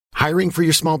Hiring for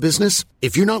your small business?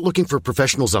 If you're not looking for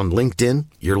professionals on LinkedIn,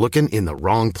 you're looking in the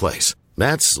wrong place.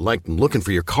 That's like looking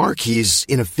for your car keys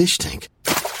in a fish tank.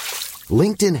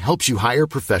 LinkedIn helps you hire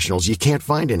professionals you can't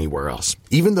find anywhere else,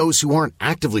 even those who aren't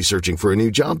actively searching for a new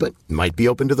job but might be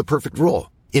open to the perfect role.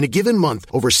 In a given month,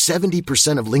 over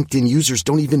 70% of LinkedIn users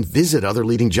don't even visit other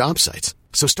leading job sites.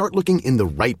 So start looking in the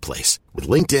right place. With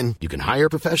LinkedIn, you can hire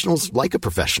professionals like a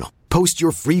professional. Post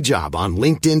your free job on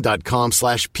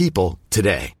linkedin.com/people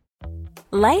today.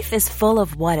 Life is full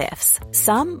of what-ifs.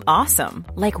 Some awesome,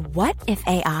 like what if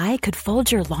AI could fold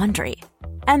your laundry?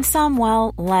 And some,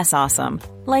 well, less awesome,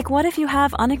 like what if you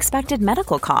have unexpected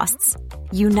medical costs?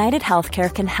 United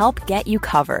Healthcare can help get you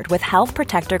covered with Health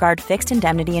Protector Guard fixed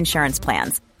indemnity insurance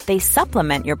plans. They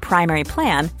supplement your primary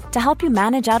plan to help you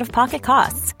manage out-of-pocket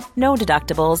costs. No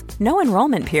deductibles, no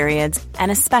enrollment periods,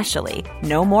 and especially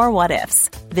no more what-ifs.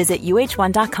 Visit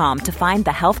uh1.com to find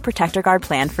the Health Protector Guard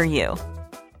plan for you.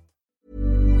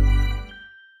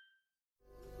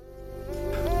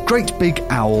 Great Big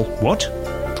Owl. What?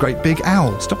 Great Big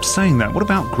Owl. Stop saying that. What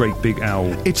about Great Big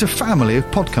Owl? It's a family of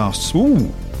podcasts. Ooh.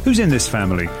 Who's in this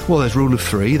family? Well, there's Rule of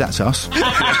Three, that's us.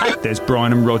 There's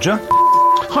Brian and Roger.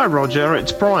 Hi Roger,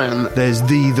 it's Brian. There's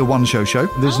The One Show Show.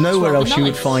 There's nowhere else you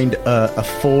would find a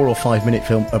 4 or 5 minute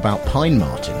film about pine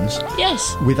martens.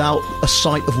 Yes. Without a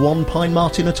sight of one pine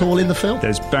marten at all in the film.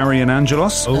 There's Barry and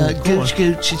Angelos. Gooch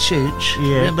Goochie Chooch.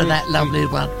 Yeah. Remember that lovely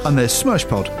one? And there's Smirsh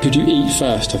Pod. Could you eat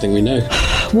first? I think we know.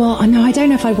 Well, no, I don't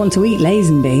know if I'd want to eat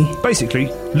Lazenby.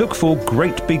 Basically, look for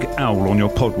Great Big Owl on your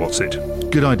pod, what's it?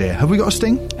 Good idea. Have we got a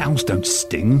sting? Owls don't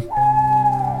sting.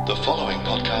 The following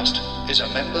podcast is a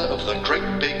member of the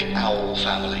Great Big Owl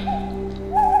family.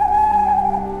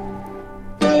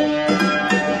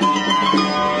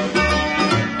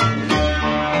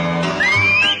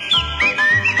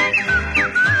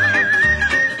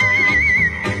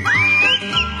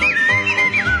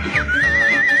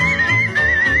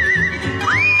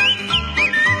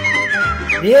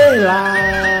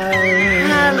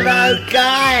 Hello,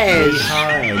 guys.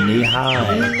 Ni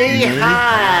hao. Ni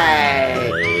hao.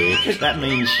 That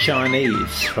means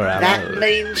Chinese for hello. That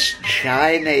means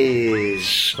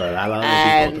Chinese. For hello,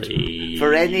 and everybody.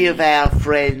 For any of our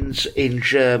friends in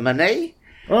Germany.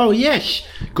 Oh, yes.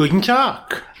 Guten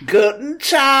Tag. Guten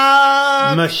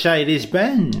Tag.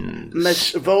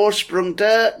 Mercedes-Benz. Vorsprung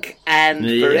Dirk. And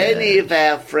for any of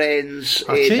our friends...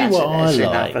 I'll tell you what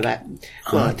I like.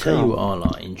 I'll tell you what I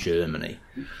like in Germany.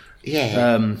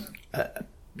 Yeah.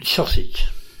 Sausage.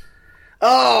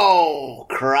 Oh,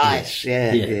 Christ,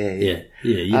 yeah.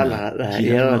 You I know, like that. Do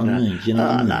you know what I mean? Do you know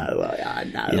what I mean? I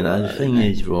know. You know, the thing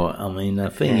is, right, I mean, the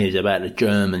thing is about the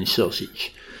German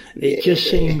sausage. It just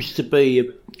seems to be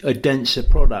a denser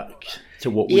product to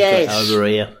what we've got over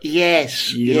here.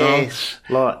 Yes, you know?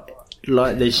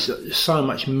 Like there's so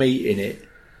much meat in it.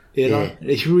 You know,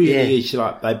 it's really is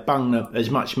like they bung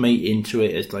as much meat into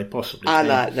it as they possibly can. I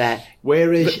like that.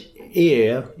 Whereas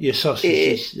here, your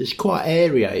sausage is quite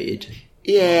aerated.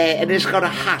 Yeah, and it's got a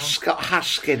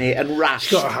husk in it and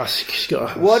rust. It's got a husk.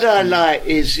 What I like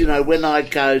is, you know, when I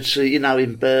go to, you know,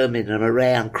 in Birmingham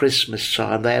around Christmas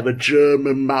time, they have a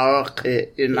German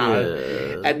market, you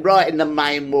know, and right in the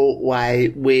main walkway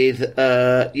with,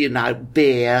 you know,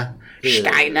 beer.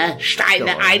 Steiner,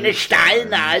 and the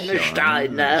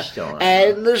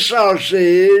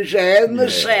sausage, and the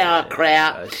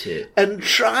sauerkraut. That's it. And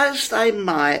try as they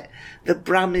might, the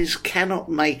Brummies cannot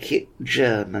make it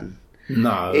German.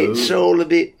 No. It's all a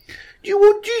bit, do you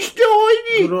want this,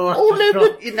 Steiny? You know,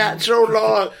 it's all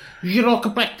like... You like a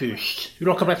breakfast? Do you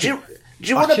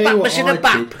want a breakfast in a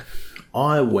bap?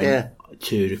 I went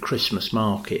to the Christmas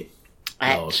market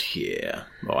last year,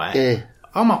 right? Yeah.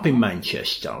 I'm up in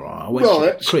Manchester, right? I went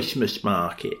to the Christmas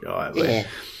market, right? Where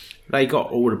they got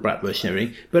all the bratwurst and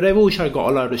everything, but they've also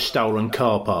got a load of stolen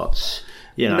car parts,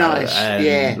 you know,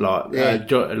 and like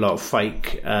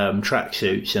fake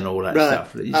tracksuits and all that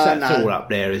stuff. That's all up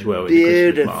there as well in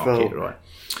the Christmas market, right?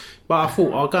 But I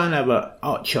thought I'll go and have a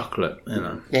hot chocolate, you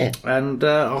know. Yeah. And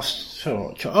I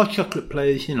thought, hot chocolate,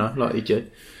 please, you know, like you do.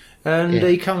 And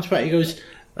he comes back, he goes,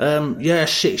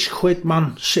 £6,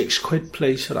 man, £6,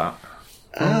 please, for that.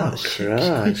 Oh,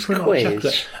 Christ.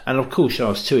 Chocolate. And of course I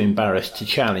was too embarrassed to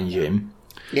challenge him.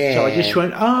 Yeah. So I just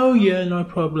went, no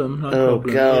problem. God,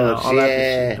 you know, I'll have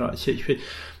this, like, £6.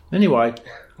 Anyway,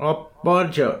 I'll buy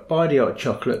the hot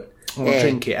chocolate, I'll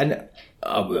drink it, and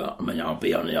I'll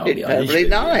be honest. Very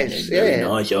nice, Very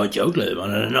nice hot chocolate,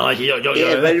 man. Nice hot chocolate.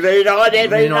 Yeah, very nice,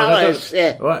 very nice.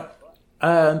 Yeah. Right.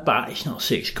 But it's not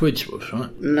 £6 worth,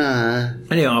 right? No.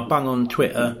 Anyway, I bang on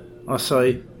Twitter. I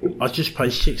say, I just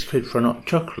paid £6 for a hot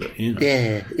chocolate, you know.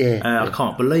 Yeah. I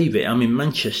can't believe it. I'm in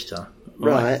Manchester,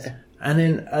 Right. And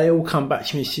then they all come back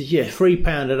to me and says, yeah,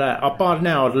 £3 of that. By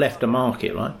now I'd left the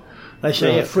market, right? They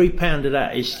say, yeah, £3 of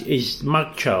that is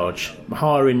mug charge,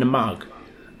 hiring the mug.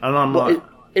 And I'm like...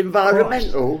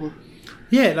 Environmental? Christ.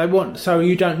 Yeah, they want... So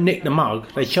you don't nick the mug.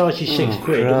 They charge you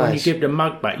 £6, and when you give the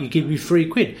mug back, you give you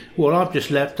 £3. Well, I've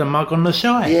just left the mug on the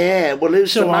side. Yeah, well,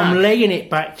 who's the mug? So I'm legging it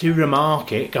back to the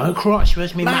market, going, Christ,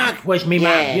 where's me mug? Where's me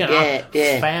mug? You know,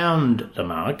 I found the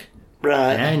mug,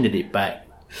 handed it back.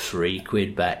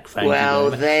 £3 back. Thank you.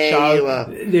 There you are.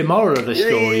 The moral of the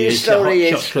story is the hot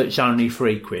chocolate's only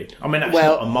 £3. I mean, that's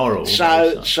not a moral.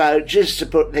 So just to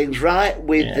put things right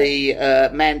with the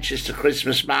Manchester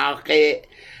Christmas market,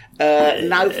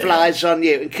 no flies on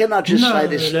you. Can I just say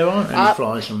this? No, there aren't any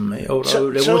flies on me, although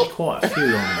there was quite a few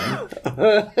on me.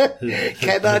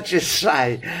 Can I just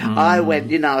say, I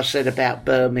went, I said about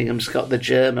Birmingham's got the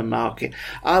German market.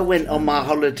 I went on my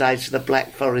holiday to the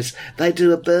Black Forest. They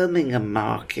do a Birmingham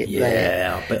market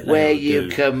there. I bet where you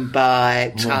can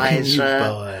buy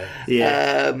Tizer,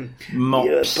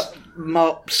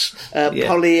 mops,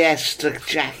 polyester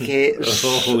jackets,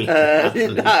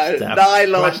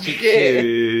 nylon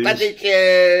shoes,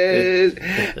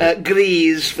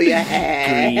 grease for your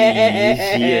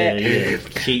hair,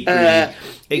 cheap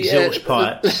exhaust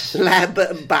pipes,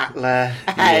 Lambert and Butler,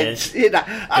 and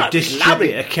a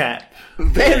distributor cap.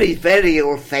 Very, very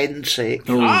authentic.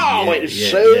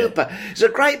 It's super. There's a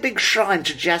great big shrine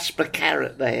to Jasper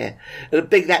Carrot there.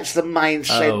 That's the main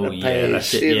centrepiece.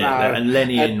 That's it, and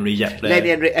Lenny Henry's up there. Lenny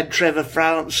Henry and Trevor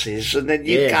Francis, and then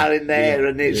you go in there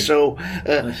and it's all,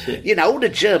 all the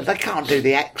Germans, they can't do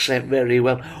the accent very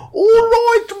well. All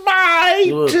right,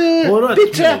 mate. All right,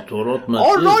 mate.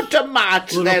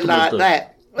 They're like that.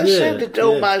 It sounded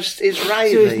almost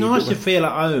Israeli. So it's nice to feel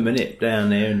at home, isn't it,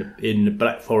 down there in the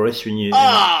Black Forest when you're in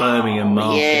the Birmingham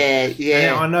market.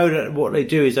 Yeah. And I know that what they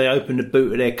do is they open the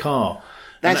boot of their car.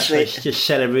 That's it. They just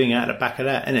sell everything out the back of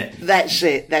that, isn't it? That's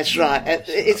it. That's right.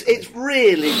 It's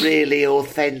really, really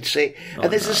authentic. And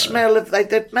there's a smell of...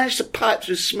 They've managed to pipe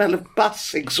through the smell of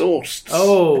bus exhausts.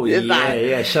 Oh,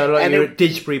 yeah. So like you're at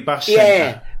Didsbury Bus Centre.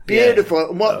 Yeah.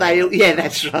 Beautiful. And what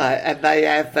that's right. And they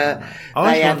have... I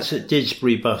was once at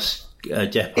Didsbury Bus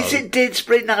depot. Is it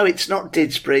Didsbury? No, it's not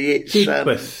Didsbury. It's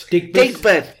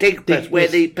Digbeth, where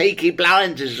the Peaky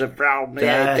Blinders are from.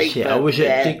 That's it. I was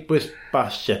at Digbeth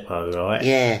Bus Depot, right?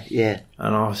 Yeah.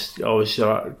 And I was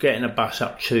like getting a bus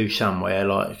up to somewhere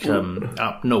like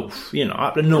up north,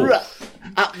 up the north.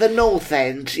 Up the north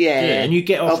end, and you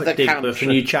get off at Digbeth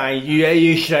and you change,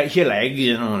 you stretch your legs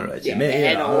and all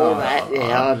that.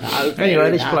 I know.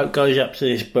 Anyway, this bloke goes up to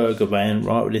this burger van,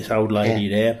 right, with this old lady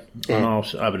there, and I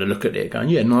was having a look at it,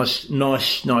 going, nice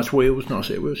wheels, nice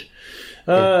wheels.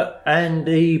 And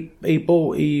he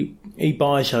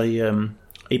buys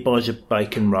a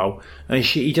bacon roll, and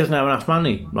he doesn't have enough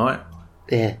money, right?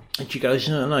 Yeah. And she goes,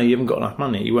 no, you haven't got enough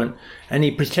money. He went, and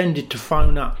he pretended to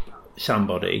phone up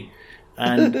somebody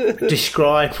and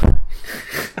describe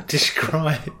the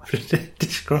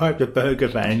burger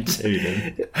van to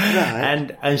them,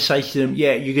 and say to them,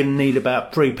 you're going to need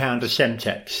about £3 of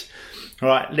Semtex.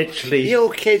 Right, literally.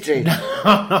 You're kidding. No,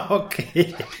 I'm not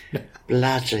kidding.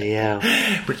 Bloody hell.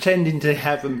 Pretending to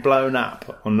have them blown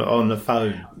up on the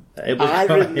phone. I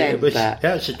remember that.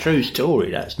 That's a true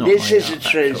story. That's not. This is a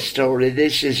true story.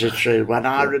 This is a true one.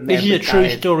 I remember. This is a true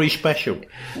story special.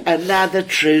 Another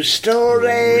true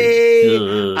story.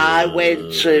 I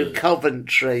went to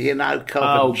Coventry.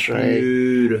 Coventry.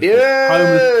 Oh, beautiful.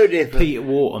 Home of Peter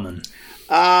Waterman.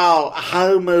 Oh,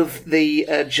 home of the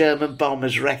German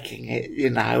bombers wrecking it,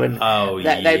 and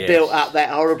they built up that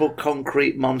horrible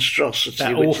concrete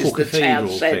monstrosity, which is the town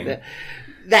centre.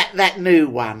 That new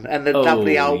one and the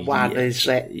lovely old one is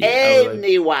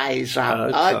anyways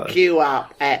up. I queue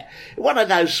up at one of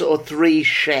those sort of 3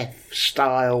 chef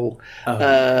style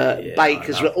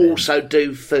bakers that also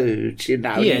do food, queue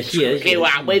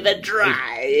up with a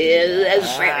tray,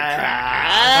 etc.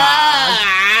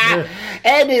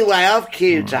 Anyway, I've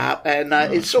queued up and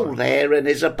it's all there, and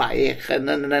there's a bacon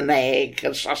and an egg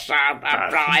and a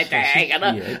fried egg and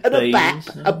a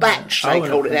batch they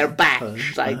call it. They're a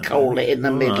batch they call it in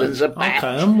the Midlands, a batch.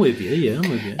 Okay, I'm with you.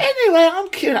 Anyway, I'm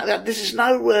queuing up. This is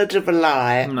no word of a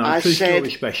lie. No, true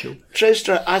story special. True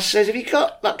story. I said, have you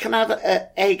got, can I have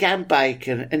egg and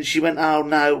bacon? And she went, oh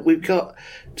no, we've got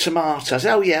tomato. I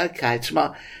said, oh yeah, okay,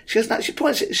 tomato. She goes, no, she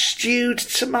points at stewed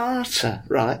tomato,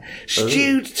 right?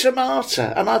 Stewed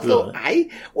tomato. And I thought, hey,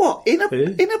 what? In a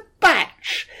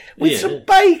batch with some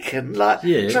bacon? So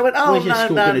I went, oh, no.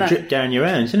 It's going to drip down your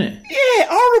hands, isn't it? Yeah,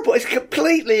 horrible. It's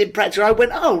completely impractical. I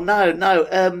went, oh, no.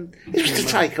 It was to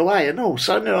take away and all.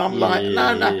 So no, I'm like,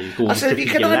 no. I said,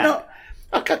 can I not?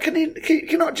 I go, can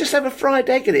you not just have a fried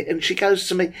egg in it? And she goes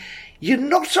to me, you're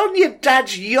not on your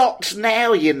dad's yacht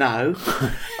now, you know.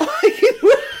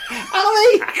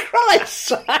 I mean, Christ's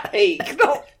sake, I'm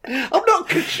not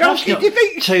Khashoggi. Do you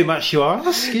think too much you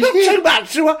ask? Not too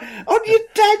much on your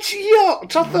dad's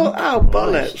yacht. I thought,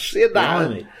 bollocks, you know.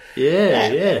 Blimey.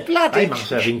 Yeah. Bloody they must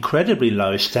have incredibly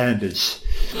low standards.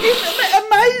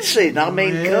 Amazing. I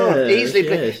mean, God, easily.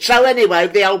 Yes. So anyway,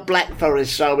 the old Black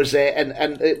Forest, I was there,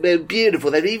 and they're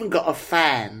beautiful. They've even got a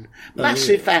fan,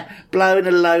 massive fan, blowing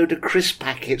a load of crisp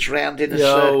packets round in a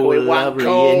circle in one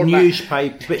corner. Yeah,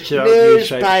 newspaper, bits of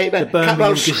newspaper, the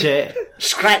Birmingham Gazette.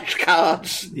 Scratch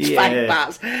cards, fake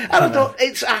butts. And I thought,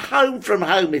 it's a home from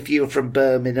home if you're from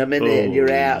Birmingham, isn't it? And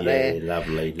you're out there.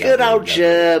 Lovely. Good old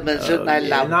Germans, aren't they?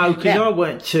 Lovely. No, because I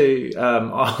went to,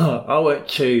 I went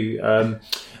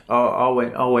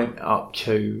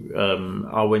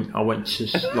to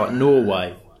like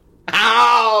Norway.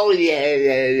 Oh,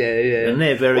 yeah. And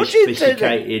they're very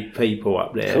sophisticated people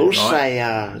up there. Of course they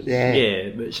are, yeah. Yeah,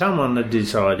 but someone had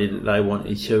decided that they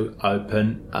wanted to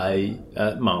open a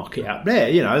market up there,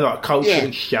 you know, like cultural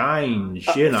exchange,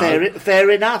 you know. Fair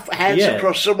enough. Hands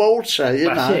across the water, you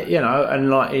know. That's it, you know. And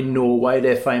like in Norway,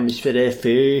 they're famous for their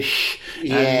fish.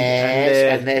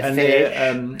 And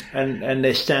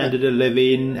their standard of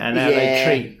living and how they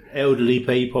treat elderly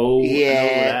people and all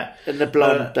that. And the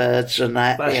blonde birds and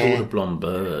that. That's all the blonde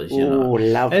birds, you know. Oh,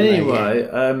 lovely. Anyway,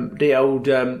 the old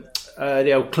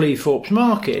Cleethorpes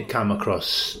Market had come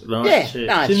across nice.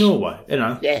 to Norway, you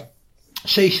know. Yeah.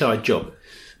 Seaside job.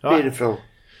 Right?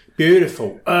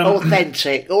 Beautiful.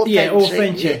 Authentic. Yeah,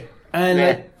 authentic. Yeah. And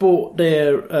they bought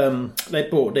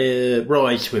their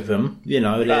rides with them, you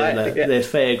know, their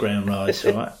fairground rides,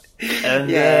 right? And,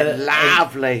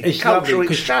 lovely. It's cultural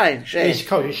lovely exchange. Yeah. It's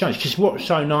cultural exchange because what's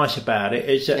so nice about it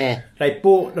is that they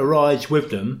bought the rides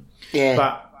with them,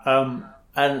 but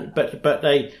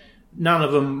they none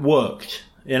of them worked.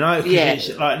 You know, cause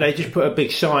it's like they just put a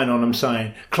big sign on them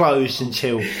saying closed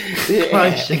until May.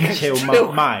 When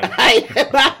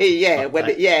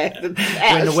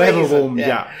the weather warms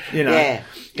up, you know.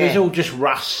 It's all just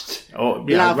rust or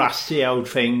rusty old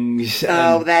things.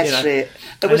 That's it.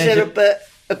 Was there a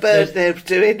bird there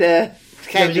doing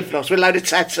candy floss with a load of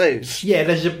tattoos? Yeah,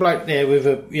 there's a bloke there with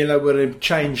where they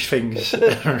change things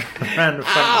around the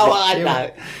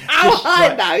front.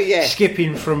 I know. Yeah,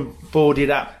 skipping from boarded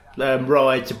up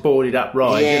ride to boarded up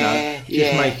ride, you know,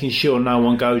 just making sure no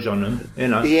one goes on them, you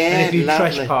know. Yeah, and if you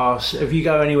trespass, if you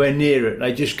go anywhere near it,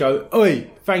 they just go, "Oi,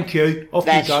 thank you." Off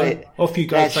you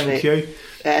go, thank you.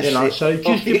 That's you know, it. so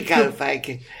just thank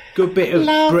you. Good bit of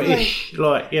British,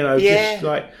 like, you know, just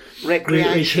like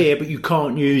recreation. It's here, but you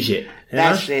can't use it.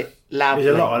 That's it. Lovely.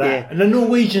 There's a lot of that. And the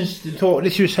Norwegians thought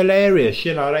this was hilarious,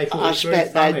 you know. They thought I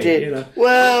expect they did. You know.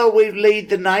 Well, we lead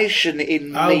the nation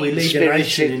in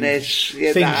mean-spiritedness.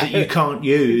 Things that you can't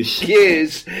use.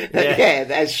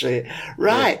 That's it.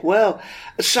 Right, well,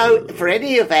 so for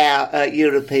any of our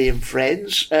European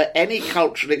friends, any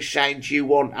cultural exchange you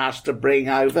want us to bring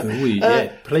over,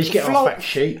 please get on fact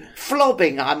sheet.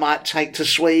 Flobbing I might take to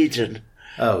Sweden.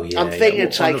 Oh, yeah. I'm thinking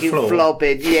of taking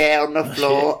flobbing, on the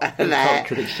floor. And that.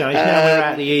 Cultural exchange. Now we're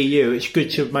out of the EU, it's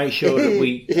good to make sure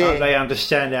that they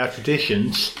understand our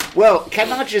traditions. Well,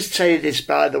 can I just tell you this,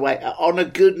 by the way, on a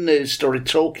good news story,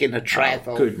 talking of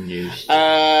travel. Good news.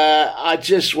 I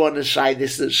just want to say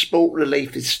this, that Sport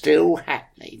Relief is still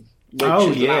happening. Which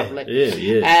is lovely.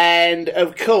 Yeah. And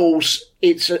of course,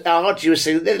 it's an arduous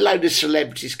thing. There's a load of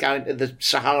celebrities going to the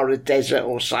Sahara Desert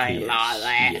or something like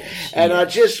that. And I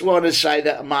just want to say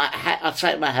that I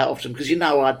take my hat off to them because, you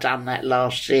know, I'd done that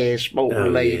last year, Sport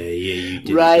Relief. Yeah, you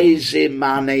did. Raising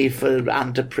money for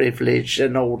underprivileged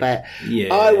and all that.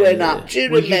 Yeah. I went up. Do you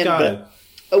remember? You go?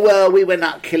 Well, we went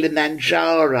up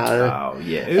Kilimanjaro. Oh,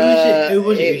 yeah. Who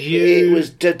was it? You? It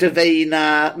was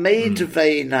Davina,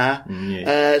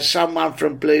 Davina, someone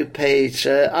from Blue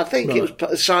Peter. I think it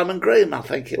was Simon Groom, I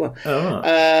think it was.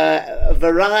 A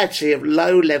variety of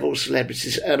low-level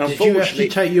celebrities. And unfortunately, did you have to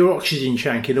take your oxygen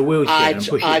tank in a wheelchair and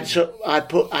push it? I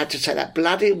had to take that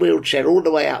bloody wheelchair all the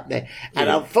way up there. And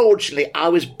unfortunately, I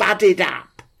was budded up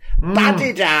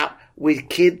with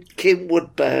Kim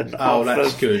Woodburn. Oh,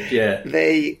 that's good, yeah.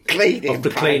 The cleaning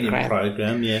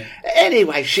program, yeah.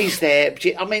 Anyway, she's there.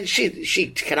 She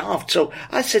can half talk.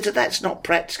 I said to her, that's not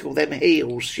practical, them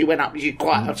heels. She went up, you're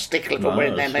quite a stickler for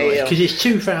wearing them heels. Because it's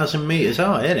 2,000 metres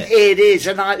high, isn't it? It is,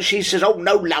 and she says, oh,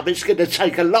 no, love, it's going to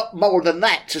take a lot more than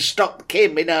that to stop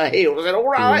Kim in her heels. I said, all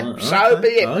right, so be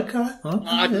it. Okay.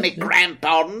 I had my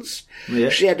crampons. Yeah.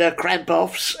 She had her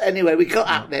cramp-offs. Anyway, we got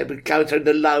up there, we'd go through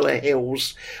the lower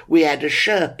hills. We had a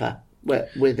Sherpa.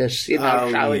 with us,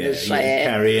 showing us there.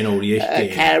 Carrying all your gear.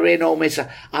 Carrying all my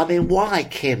stuff. I mean, why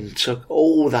Kim took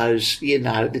all those, the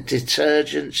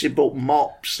detergents, she bought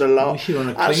mops, the lot. She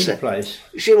wanted to clean the place.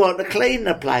 She wanted to clean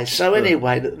the place. So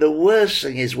anyway, the worst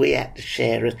thing is we had to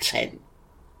share a tent.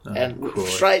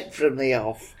 Straight from the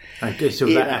off. I guess of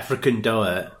that African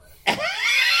diet.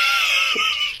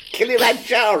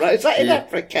 Kilimanjaro, is that in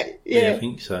Africa? Yeah, I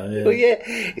think so. Yeah.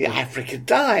 Well, African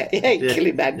diet,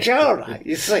 Kilimanjaro.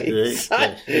 You see,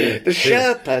 the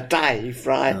Sherpa Dave,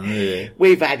 right? Oh, yeah.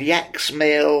 We've had yak's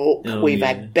milk, we've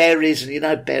had berries,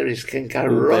 and berries can go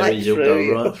right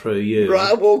through you.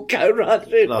 Right, will go right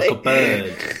through like a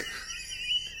bird.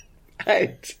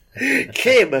 And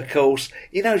Kim, of course,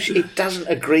 she doesn't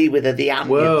agree with her. The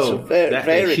onions are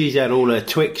very. She's had all her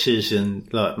Twixes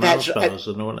and like Mars bars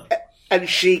and all that. And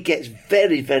she gets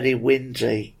very, very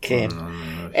windy,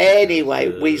 Kim.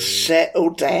 Anyway, we settle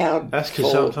down. That's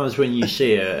because sometimes when you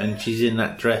see her and she's in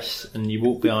that dress and you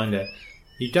walk behind her,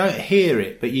 you don't hear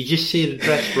it, but you just see the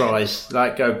dress rise,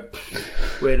 like go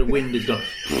where the wind has gone.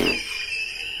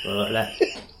 Like that.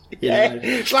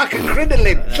 It's like a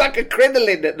crinoline. It's like a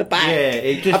crinoline at the back. Yeah,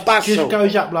 it just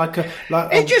goes up like a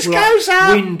goes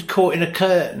up. Wind caught in a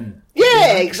curtain.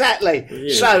 Yeah, exactly.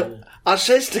 Yeah. So I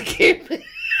says to Kim,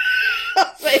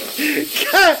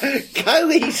 go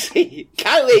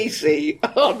easy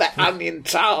on that onion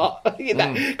tart,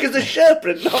 because the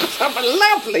Sherpa knocks up a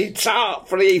lovely tart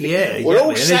for eating. Yeah, exactly. We're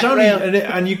all sat around,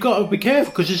 and you've got to be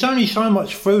careful because there's only so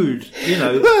much food,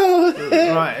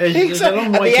 Right, there's a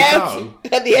long way to go.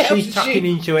 And the altitude, she's tucking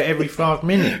into it every 5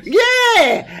 minutes.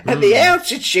 Yeah, and the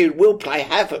altitude will play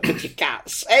havoc with your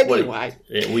guts. Anyway,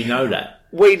 we know that.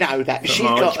 We know that. She's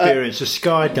got experience of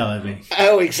skydiving.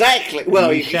 Oh, exactly.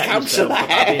 Well, you can come to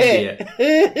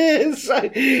that. So,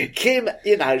 Kim,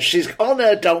 she's on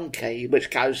her donkey, which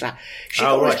goes up. She's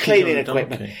got cleaning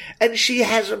equipment. And she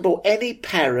hasn't bought any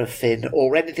paraffin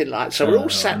or anything like that. So we're all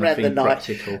sat around the night.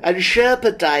 Practical. And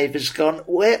Sherpa Dave has gone,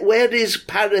 where is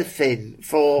paraffin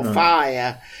for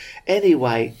fire?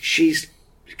 Anyway, she's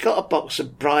got a box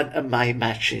of Bryant and May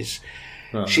matches.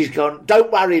 Oh. She's gone, don't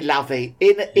worry, lovey,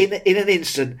 in an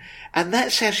instant. And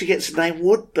that's how she gets the name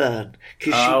Woodburn.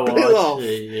 Because she blew off.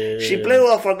 Yeah. She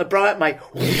blew off on the Bright Mate.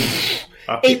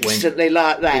 Instantly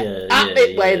like that.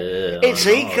 It went. It's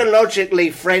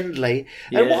ecologically friendly.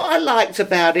 And what I liked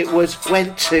about it went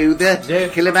to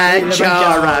the Kilimanjaro.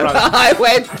 I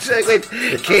went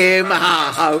with Kim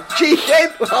Ho. She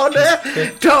went on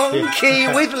a donkey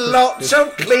with lots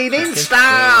of cleaning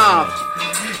stuff.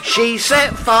 She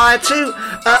set fire to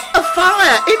a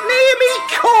fire. It nearly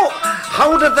caught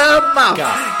hold of her mum.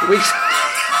 We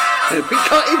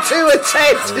got into a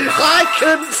tent. I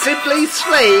couldn't simply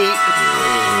sleep.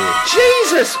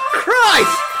 Jesus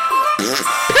Christ!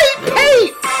 Peep,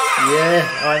 peep! Yeah,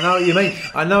 I know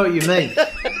what you mean.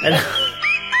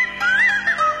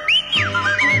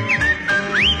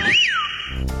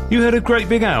 You heard of Great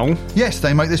Big Owl? Yes,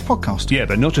 they make this podcast. Yeah,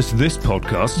 but not just this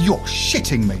podcast. You're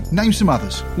shitting me. Name some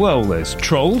others. Well, there's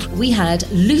Trolled. We had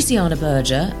Luciana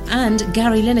Berger and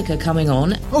Gary Lineker coming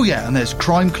on. Oh yeah, and there's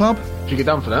Crime Club. Did you get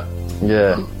done for that?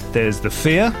 Yeah. There's The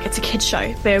Fear. It's a kids'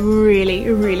 show. They really,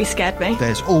 really scared me.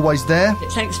 There's Always There.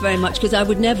 Thanks very much, because I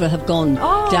would never have gone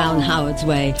down Howard's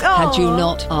way had you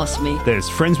not asked me. There's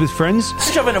Friends with Friends.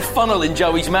 Shoving a funnel in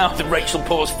Joey's mouth and Rachel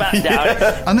pours fat down.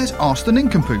 And there's Ask the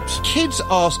Nincompoops. Kids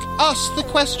ask us the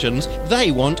questions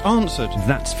they want answered.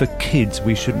 That's for kids.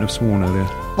 We shouldn't have sworn earlier.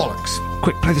 Bollocks.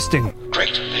 Quick, play the sting.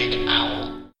 Great Big Owl.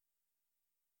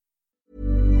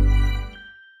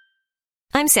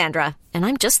 I'm Sandra, and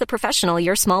I'm just the professional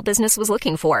your small business was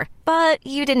looking for. But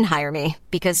you didn't hire me,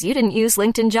 because you didn't use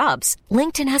LinkedIn Jobs.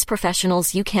 LinkedIn has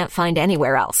professionals you can't find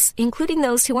anywhere else, including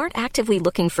those who aren't actively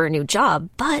looking for a new job,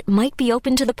 but might be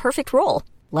open to the perfect role,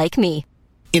 like me.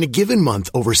 In a given month,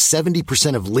 over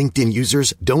 70% of LinkedIn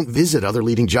users don't visit other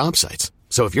leading job sites.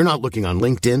 So if you're not looking on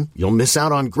LinkedIn, you'll miss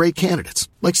out on great candidates,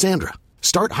 like Sandra.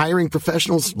 Start hiring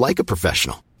professionals like a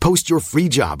professional. Post your free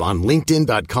job on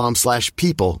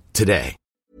linkedin.com/people today.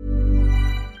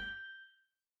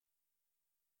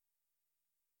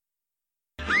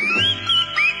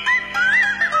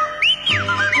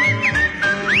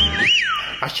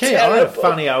 I tell you, I had a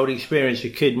funny old experience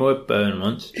with Kid Woodburn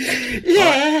once.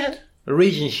 Yeah. The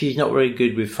reason she's not very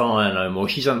good with fire no more,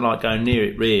 she doesn't like going near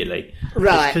it really.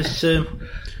 Right. Because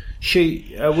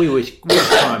we were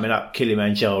climbing up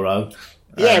Kilimanjaro.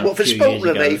 Yeah, what, for sport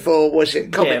relief or was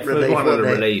it comic relief? Yeah, for one of the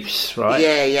reliefs, right?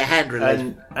 Yeah, hand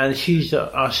relief. And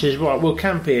I says, right, we'll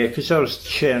camp here, because I was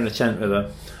sharing a tent with her.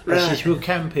 Right. I says, we'll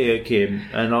camp here, Kim,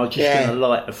 and I'm just going to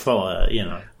light the fire, you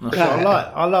know. I said,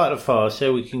 I light the fire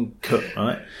so we can cook,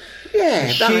 right?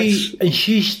 Yeah, and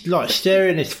she's like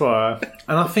staring at this fire,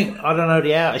 and I think, I don't know,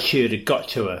 the altitude had got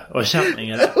to her or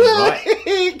something, and that was right.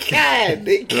 It can.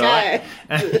 Right?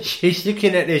 And she's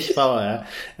looking at this fire,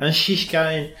 and she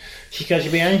goes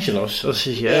to me, Angelos. I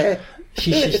says, yeah.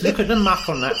 She says, look at the muck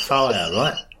on that fire,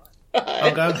 right?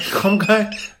 I'm going,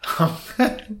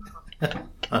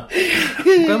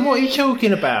 what are you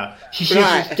talking about? She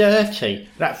says, it's dirty.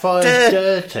 That fire's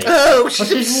dirty. Oh, I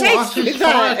says, what? I says,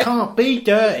 fire can't be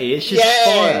dirty. It's just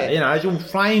fire. You know, it's all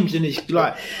flames and it's just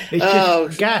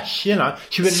gas, you know.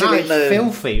 She went, no, it's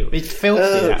filthy. It's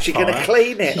filthy, that she's fire. Going to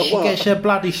clean it, so she gets her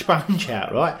bloody sponge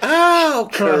out, right? Oh,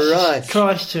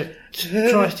 Christ.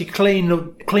 Tries to clean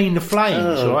the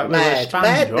flames, right, with her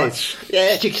sponge, right?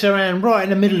 Yeah. Sticks her hand right in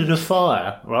the middle of the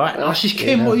fire, right? I says,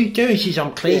 Kim, what are you doing? She says,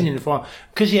 I'm cleaning the fire.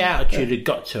 Because the altitude had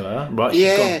got to her, right?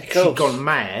 She'd gone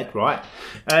mad, right?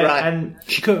 And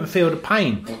she couldn't feel the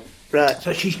pain. Right.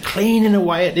 So she's cleaning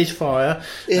away at this fire,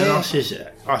 and I says,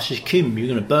 Kim, you're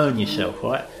going to burn yourself,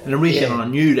 right? And the reason I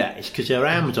knew that is because her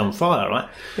hand was on fire, right?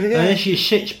 Yeah. And then she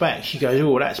sits back, she goes,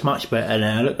 oh, that's much better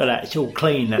now, look at that, it's all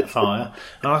clean, that fire.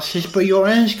 And I says, but your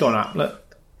hand's gone up, look.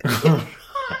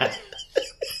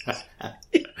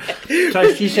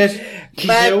 So she says,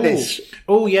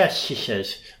 oh yes, she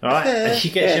says, right? And she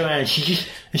gets her hand, she just,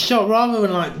 so rather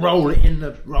than like roll it in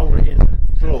the floor and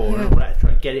all that,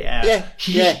 try to get it out,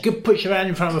 she just puts her hand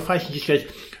in front of her face and just goes,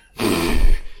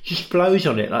 just blows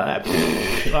on it like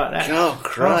that. Oh,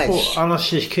 Christ. And I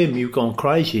says, Kim, you've gone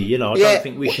crazy, you know, I don't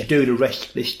think we should do the rest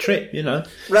of this trip, you know.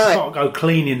 Right. Can't go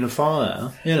cleaning the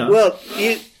fire, you know. Well,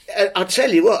 I'll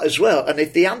tell you what as well, and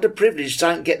if the underprivileged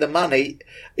don't get the money,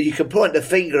 you can point the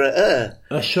finger at her.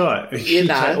 That's right. She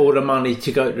take all the money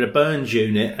to go to the burns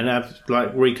unit and have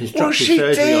like reconstructive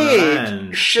surgery on her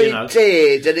hand. She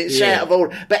did, and it's out of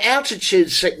order. But altitude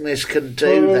sickness can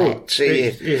do that to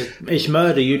you. It's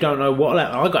murder. You don't know what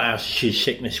that. I got altitude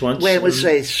sickness once. When was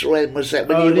this? When was that?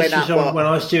 When you went up? When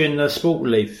I was doing the sport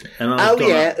relief, and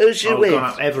who's you with? Gone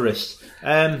up Everest.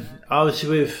 I was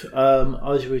with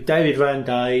David Van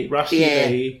Day, Rusty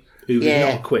Lee, who was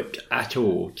not equipped at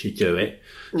all to do it.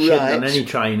 She hadn't done any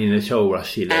training at all,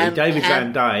 Rusty Lee. David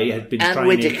Van Day had been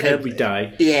training every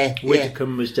day.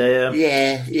 Whitcomb was there.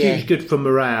 He was good for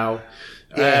morale.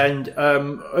 And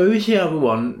who was the other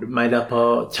one that made up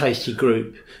our tasty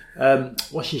group?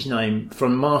 What's his name?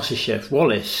 From MasterChef,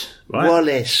 Wallace, right?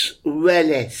 Wallace,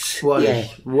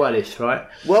 right?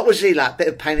 What was he like? Bit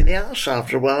of pain in the arse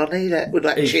after a while, wasn't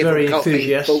he? He's very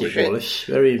enthusiastic, Wallace.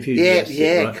 Very enthusiastic.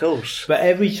 Yeah, right? Of course. But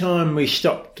every time we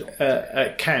stopped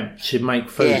at camp to make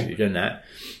food and that,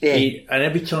 and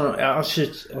every time I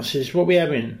says, what are we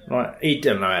having? Like, he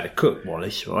doesn't know how to cook,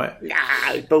 Wallace, right? No,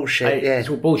 bullshit, It's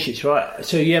all bullshit, right?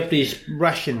 So you have these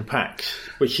ration packs,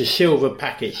 which are silver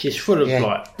packets, just full of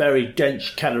like very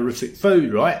dense calorific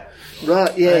food, right?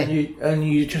 Right, yeah. And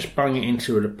you just bung it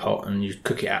into the pot and you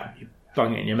cook it out, you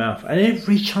bung it in your mouth. And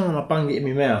every time I bung it in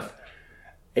my mouth,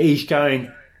 he's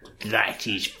going, that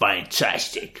is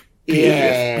fantastic.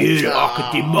 Beautiful. I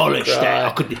could demolish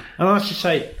that. And I should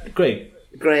say, Greg,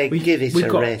 give it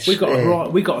a rest. We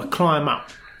got to climb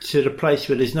up to the place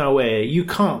where there's no air. You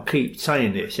can't keep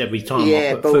saying this every time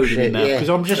I put food in my mouth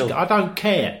because I don't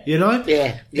care, you know.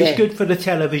 It's good for the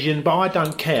television, but I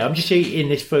don't care. I'm just eating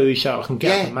this food so I can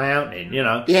get up the mountain, you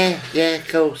know. Yeah, of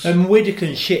course. And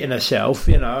Whittaker's shitting herself,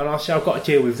 you know, and I say I've got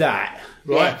to deal with that,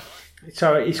 right?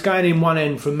 So it's going in one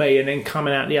end for me and then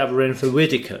coming out the other end for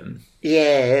Whittaker.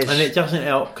 Yes. And it doesn't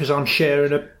help because I'm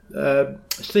sharing a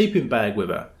sleeping bag with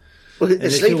her.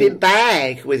 A sleeping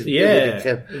bag with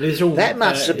Whittaker. That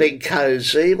must have been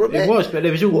cosy, wasn't it? It was, but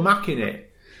there was all muck in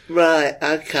it. Right,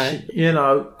 okay. You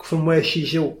know, from where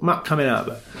she's all muck coming out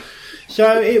of her.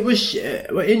 So it was,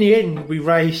 in the end, we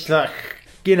raised like,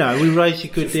 you know, we raised a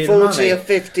good deal of money. 40 or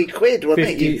 50 quid, wasn't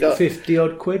it? You got 50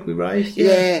 odd quid we raised.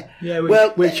 Yeah.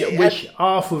 Which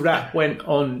half of that went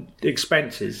on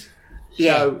expenses.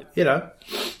 So, you know.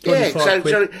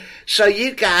 So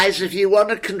you guys, if you want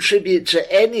to contribute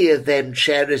to any of them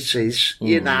charities,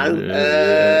 thoroughly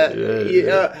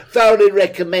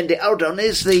recommend it. Hold on,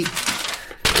 here's the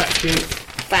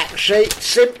fact sheet.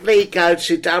 Simply go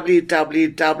to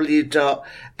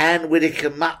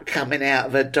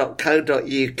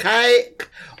www.AnnWhitakerMuckComingOutOfHer.co.uk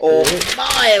or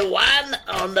my one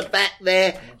on the back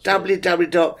there,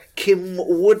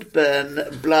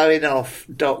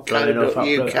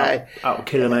 www.KimWoodburnBlowingOff.co.uk. Up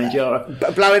Kilimanjaro.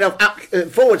 Blowing off up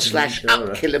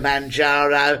 /up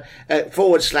Kilimanjaro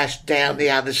 / down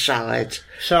the other side.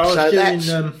 So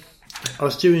I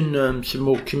was doing some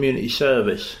more community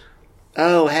service.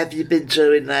 Oh, have you been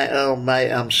doing that? Oh,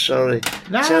 mate, I'm sorry.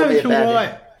 No, it's all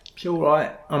right. It's all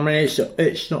right. I mean,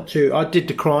 it's not too. I did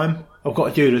the crime. I've got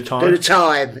to do the time. Do the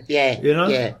time, yeah. You know?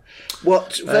 Yeah.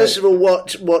 First of all,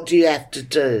 what do you have to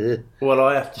do? Well,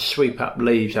 I have to sweep up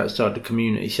leaves outside the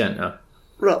community centre.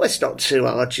 Right, that's not too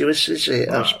arduous, is it?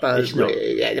 No, I suppose. it's not.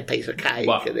 Yeah, a piece of cake.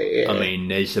 Well, yeah. I mean,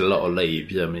 there's a lot of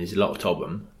leaves. I mean, there's a lot of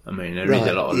them. I mean, there is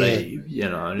a lot of leaves, you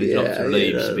know, and there's lots of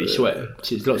leaves to be swept.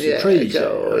 There's lots of trees.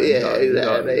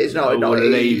 It's not all the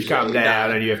leaves come down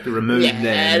and you have to remove them.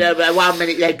 And 1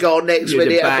 minute they're gone, next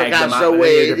minute it becomes so You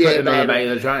weird. put them in the back of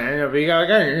the truck and off you go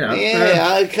again, you know.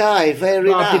 Yeah, okay, fair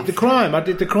enough. I did the crime. I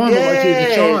did the time,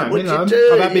 what'd you know. you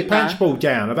do, I've had my pants pulled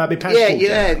down. You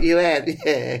had, yeah.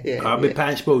 I've had my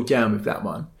pants pulled down with that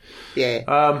one.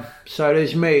 Yeah. So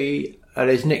there's me,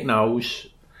 there's Nick Knowles.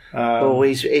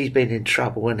 He's been in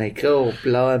trouble, hasn't he? God,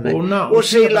 blimey. Well, no,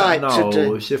 what's he like to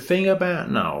do? The thing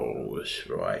about Knowles,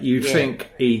 right? You think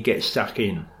he'd get stuck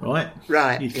in, right?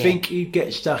 Right. You think he'd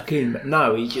get stuck in, but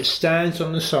no, he just stands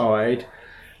on the side,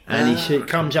 and he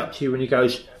comes up to you and he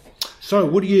goes, "So,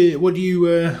 what are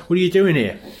you doing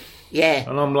here?" Yeah.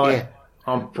 And I'm like,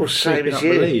 I'm sweeping up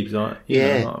the leaves, like, you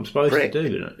know, like I'm supposed to do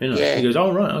it. You know. Yeah. He goes,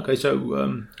 "Oh, right, okay,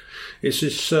 so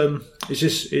so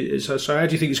how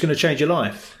do you think it's going to change your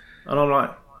life?" And I'm like,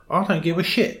 I don't give a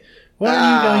shit. Why don't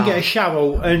you go and get a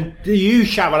shovel and you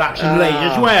shovel up some leaves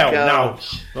as well? No,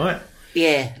 right?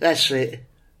 Yeah, that's it.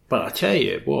 But I tell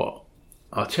you what,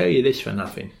 I'll tell you this for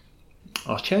nothing.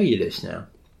 I'll tell you this now.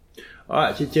 I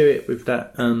had to do it with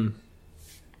that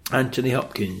Anthony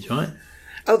Hopkins, right?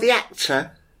 Oh, the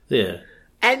actor? Yeah.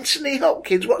 Anthony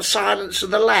Hopkins, what, Silence of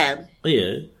the Lamb?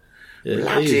 Yeah.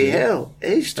 Bloody hell.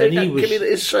 He's doing that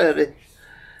community service.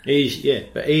 He's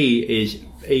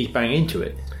bang into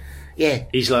it. Yeah.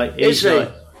 He's like,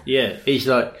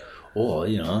 oh,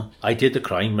 you know, I did the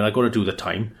crime and I got to do the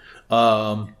time.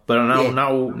 But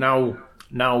now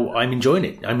I'm enjoying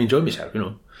it. I'm enjoying myself, you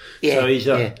know. Yeah. So he's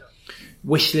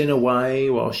whistling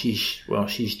away while she's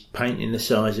painting the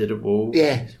sides of the wall.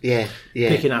 Yeah.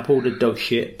 Picking up all the dog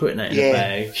shit, putting that in the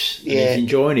bags. And he's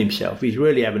enjoying himself. He's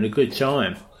really having a good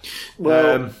time.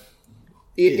 Well,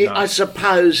 I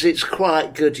suppose it's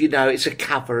quite good, you know, it's a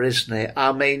cover, isn't it?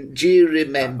 I mean, do you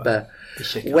remember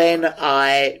when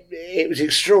it was an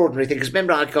extraordinary thing, because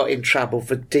remember I got in trouble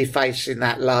for defacing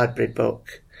that library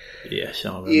book? Yes, I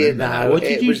remember. You know, what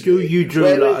did you do? You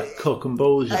drew like a cock and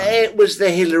balls. It was the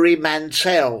Hilary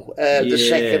Mantel, the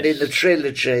second in the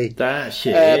trilogy. That's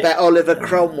it. About Oliver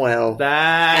Cromwell.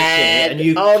 That's it. And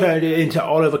you turned it into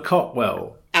Oliver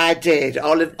Cockwell. I did.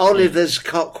 Oliver's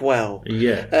Cockwell.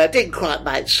 Yeah. Didn't quite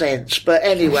make sense. But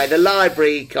anyway, the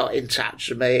library got in touch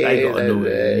with me. They got annoyed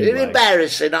anyway.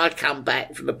 Embarrassing. I come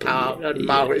back from the park and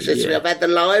Margaret says to me, I've had the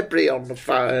library on the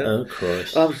phone. Oh,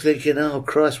 Christ. I'm thinking, oh,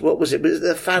 Christ, what was it? Was it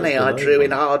the funny I drew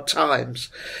in Hard Times?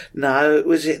 No,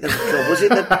 was it the arse?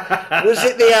 Was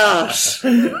it the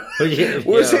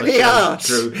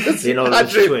arse? In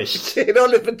Oliver Twist. In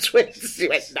Oliver Twist. He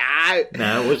went, no.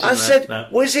 No, it wasn't I said, no.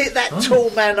 Was it that tall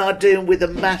man I doing with a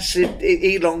massive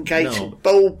elongated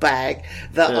ball bag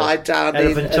that I done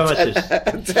in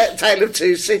Tale of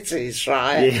Two Cities,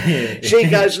 right? Yeah. She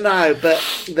goes, no, but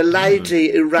the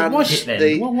lady who runs What was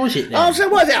it then? I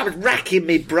said, I was racking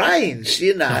my brains,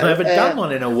 you know. I haven't done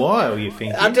one in a while, you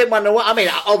think? I did one in a while. I mean,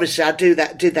 obviously, I did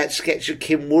that sketch of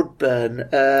Kim Woodburn,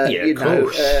 you know.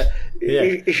 Course.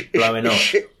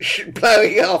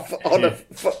 Blowing off on a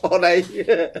Ford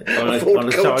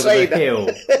Cortina hill.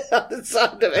 on the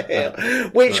side of a hill,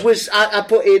 which was I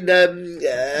put in that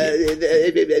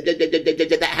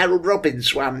Harold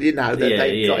Robbins one, you know, that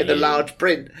they got in the large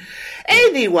print.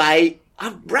 Anyway,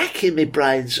 I'm racking my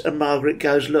brains, and Margaret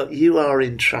goes, "Look, you are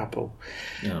in trouble.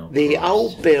 The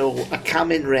old Bill are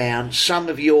coming round. Some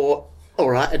of your." All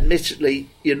right, admittedly,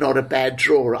 you're not a bad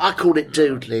drawer. I call it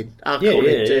doodling.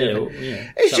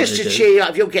 It's just to cheer you up.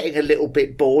 If you're getting a little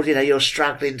bit bored, you know, you're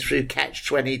struggling through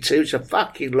Catch-22. It's a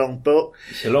fucking long book.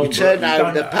 It's a long book. You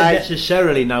don't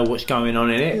necessarily know what's going on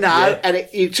in it. No, and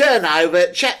you turn over,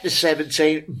 chapter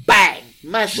 17, bang!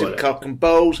 Massive cock and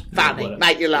balls, funny,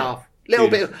 make you laugh. Little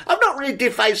bit. I've not really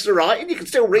defaced the writing. You can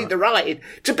still read the writing.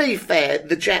 To be fair,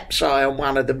 the Jap's eye on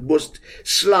one of them was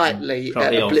slightly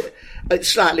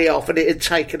off, and it had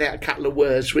taken out a couple of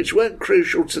words which weren't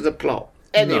crucial to the plot.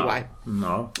 Anyway,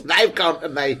 they've gone to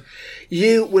me.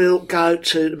 You will go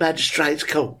to the magistrate's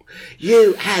court.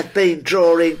 You have been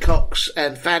drawing cocks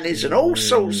and fannies and all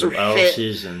sorts of shit.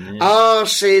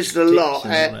 Arses, the lot.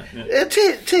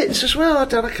 Tits as well. I've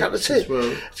done a couple of tits.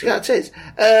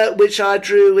 Which I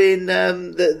drew in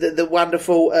the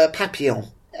wonderful Papillon.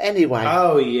 Anyway.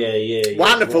 Oh, yeah.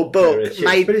 Wonderful book.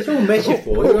 But it's all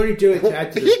metaphor. You only do it to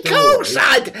add to the story. Of course,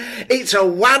 it's a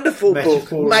wonderful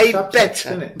book made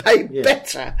better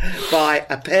by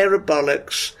a pair of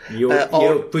bollocks.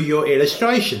 For your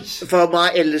illustrations. For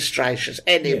my illustrations.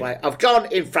 Anyway, I've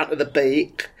gone in front of the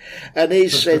beak and he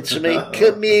said to me,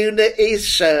 community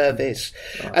service.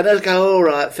 And I go, all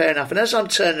right, fair enough. And as I'm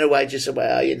turning away, just say,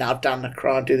 well, I've done the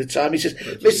crime, do the time. He says,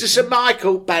 Mr. St.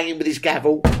 Michael, banging with his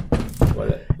gavel.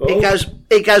 He goes,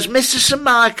 Mr. St.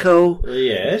 Michael.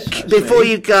 Yes. Before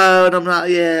you go, and I'm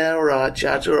like, yeah, all right,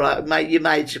 Judge, all right, mate, you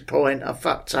made your point. I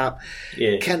fucked up.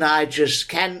 Yeah. Can I just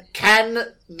can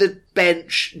the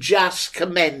bench just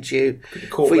commend you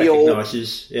for your?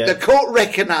 The court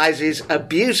recognises a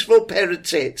beautiful pair of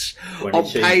tits on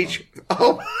page.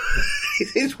 On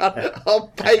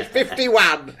page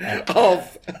 51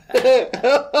 of The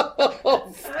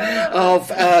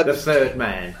Third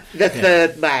Man. The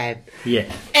Third Man. Yeah.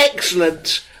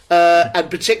 Excellent.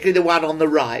 And particularly the one on the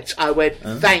right. I went,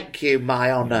 thank you,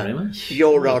 my honour,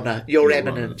 your honour, your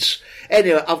eminence.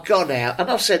 Anyway, I've gone out and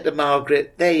I've said to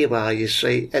Margaret, there you are, you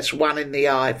see. That's one in the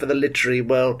eye for the literary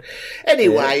world.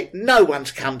 Anyway, no one's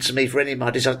come to me for any of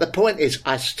my designs. The point is,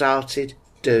 I started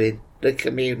doing the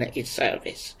community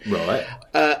service. Right.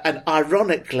 And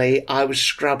ironically, I was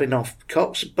scrubbing off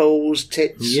cocks, balls,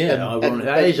 tits. Yeah, ironic.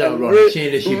 That is ironic,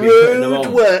 seeing as you've been putting them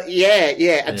on. Work.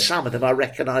 Yeah. And some of them, I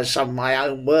recognise some of my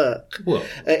own work. What?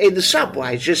 In the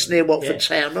subway, just near Watford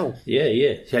Town Hall. Yeah.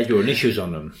 It had your initials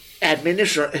on them.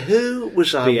 Administrator. Who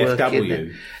was I working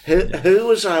there? Who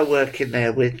was I working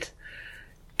there with?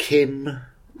 Kim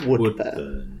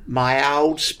Woodburn. My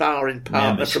old sparring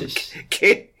partner from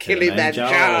Kilimanjaro.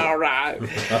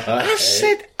 I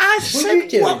said,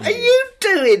 what are you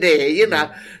doing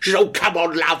here? She said, oh, come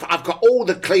on, love, I've got all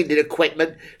the cleaning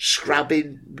equipment,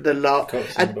 scrubbing the lot.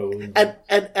 And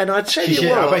I tell you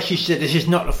what. I bet she said, this is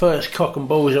not the first cock and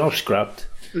balls I've scrubbed.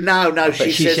 No,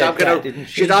 she says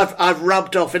I've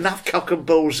rubbed off enough cock and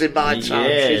balls in my time.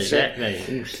 Yeah, she said.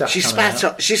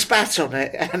 Exactly. She spat on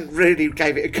it and really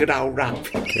gave it a good old rub.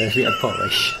 Gave it a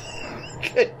polish.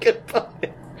 Good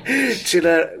polish. Till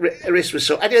her wrist was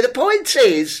sore. Anyway, the point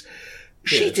is,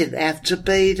 she didn't have to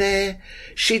be there.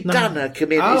 She'd done her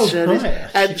community service.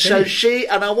 Right.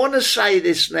 And I want to say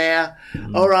this now,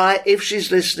 all right, if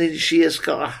she's listening, she has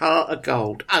got a heart of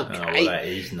gold. Okay. Oh, well, that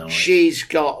is nice. She's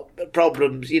got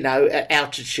problems, at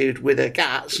altitude with her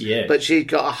guts, but she's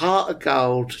got a heart of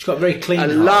gold. She's got a very clean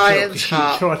heart. A lion's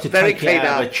heart. She tried to take it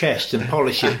out of her chest and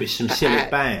polish it with some silly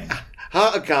bang.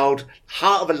 Heart of gold,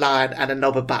 heart of a lion, and a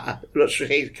knob of butter. That's what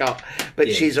she's got. But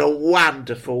she's a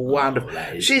wonderful.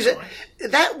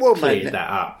 That woman. Cleared that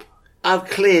up. I've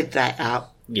cleared that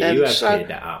up. Yeah, you have cleared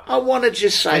that up. I want to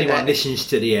just say anyone listens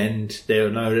to the end, they'll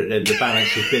know that the balance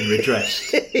has been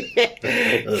redressed.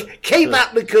 Keep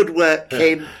up the good work,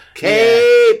 Kim.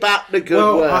 Keep up the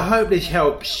good work. I hope this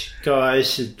helps,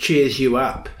 guys, and cheers you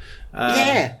up.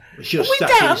 If you're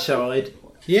stuck inside.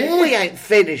 Yeah. We ain't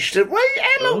finished. How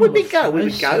long would we go? We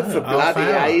would go for bloody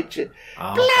age.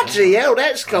 Bloody hell,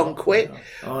 that's gone quick.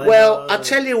 Well, I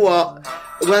tell you what,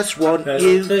 just want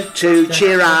you to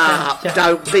cheer up.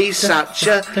 Don't be such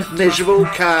a miserable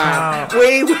cunt.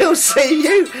 We will see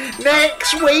you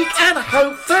next week, and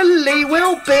hopefully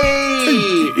we'll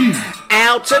be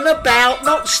out and about,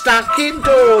 not stuck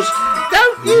indoors.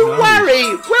 Don't you worry.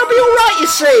 We'll be all right, you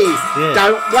see.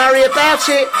 Don't worry about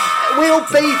it. We'll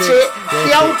beat it.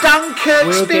 The old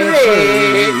Dunkirk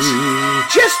spirit.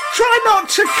 Just try not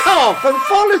to cough and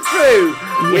follow through.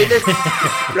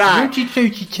 Right.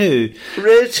 Rooty-tooty-too.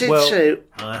 Rooty-toot.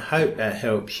 I hope that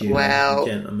helps you,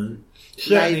 gentlemen.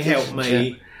 Certainly helped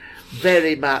me.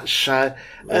 Very much so.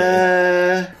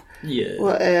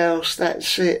 What else?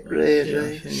 That's it,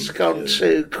 really. It's gone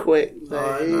too quick.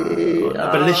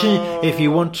 But listen, if you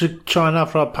want to sign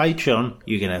up for our Patreon,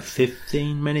 you can have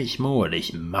 15 minutes more of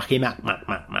this mucky mac.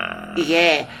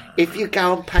 Yeah, if you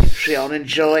go on Patreon and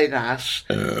join us,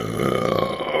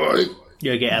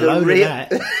 you'll get a load of that.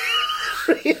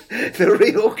 The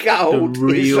real gold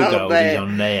is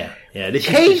on there. Yeah, this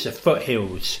is just the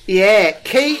foothills. Yeah,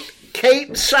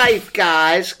 Keep safe,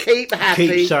 guys. Keep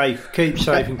happy. Keep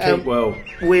safe and keep well.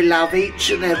 We love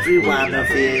each and every one of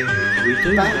you. We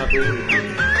do love you.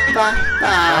 Bye.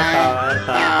 Bye.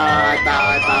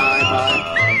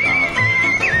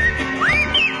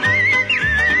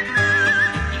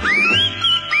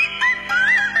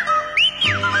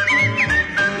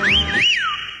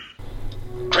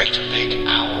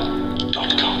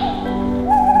 GreatBigOwl.com.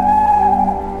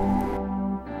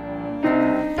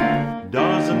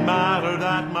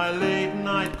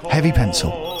 Heavy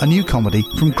Pencil, a new comedy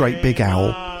from Great Big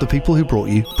Owl, the people who brought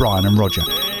you Brian and Roger.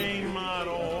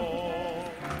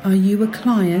 Are you a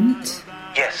client?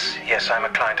 Yes, I'm a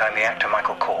client. I'm the actor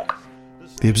Michael Cork.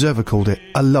 The Observer called it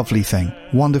a lovely thing,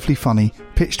 wonderfully funny,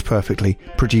 pitched perfectly,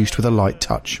 produced with a light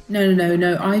touch. No.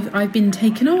 I've been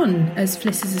taken on as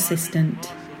Fliss's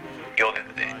assistant.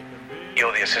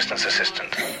 You're the assistant's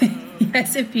assistant.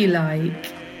 Yes, if you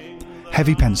like.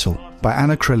 Heavy Pencil by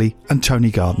Anna Crilly and Tony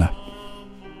Gardner.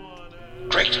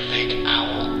 Great Big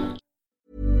Owl.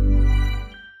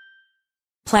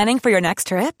 Planning for your next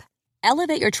trip?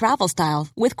 Elevate your travel style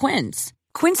with Quince.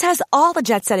 Quince has all the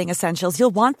jet-setting essentials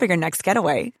you'll want for your next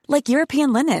getaway, like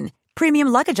European linen, premium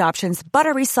luggage options,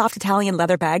 buttery soft Italian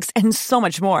leather bags, and so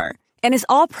much more. And is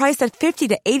all priced at 50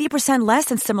 to 80% less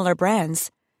than similar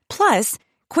brands. Plus,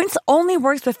 Quince only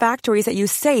works with factories that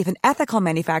use safe and ethical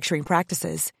manufacturing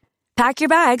practices. Pack your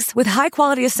bags with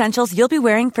high-quality essentials you'll be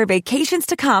wearing for vacations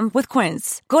to come with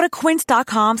Quince. Go to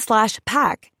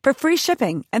quince.com/pack for free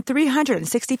shipping and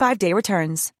 365-day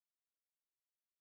returns.